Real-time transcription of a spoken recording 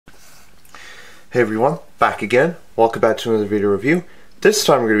Hey everyone, back again. Welcome back to another video review. This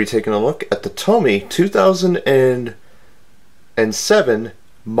time we're going to be taking a look at the Tomy 2007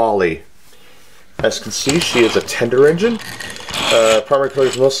 Molly. As you can see, she is a tender engine. Primary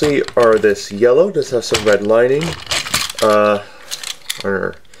colors mostly are this yellow. This has some red lining on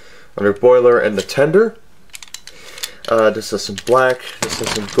her boiler and the tender. This has some black. This has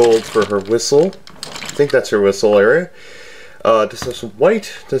some gold for her whistle. I think that's her whistle area. This has some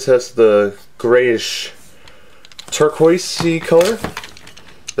white. This has the grayish turquoisey color.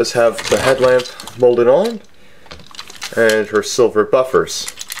 This have the headlamp molded on, and her silver buffers,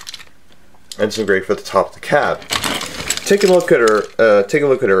 and some gray for the top of the cab. Take a look at her.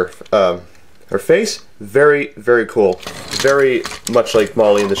 Her face. Very, very cool. Very much like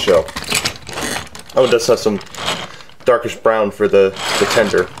Molly in the show. Oh, it does have some darkish brown for the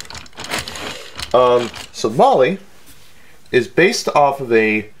tender. So Molly is based off of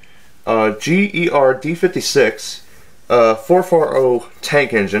a GER D56 440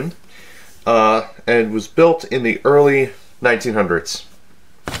 tank engine, and was built in the early 1900s.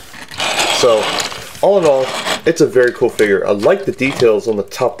 So, all in all, it's a very cool figure. I like the details on the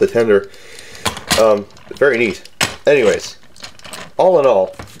top of the tender. Very neat. Anyways, all in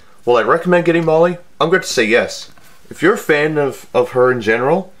all, will I recommend getting Molly? I'm going to say yes. If you're a fan of her in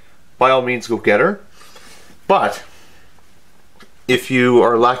general, by all means go get her. But if you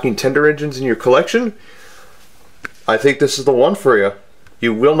are lacking tender engines in your collection, I think this is the one for you.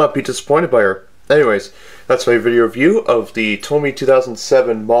 You will not be disappointed by her. Anyways, that's my video review of the Tomy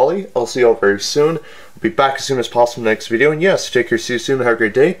 2007 Molly. I'll see you all very soon. I'll be back as soon as possible in the next video. And yes, take care, see you soon, have a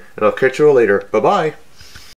great day, and I'll catch you all later. Bye-bye.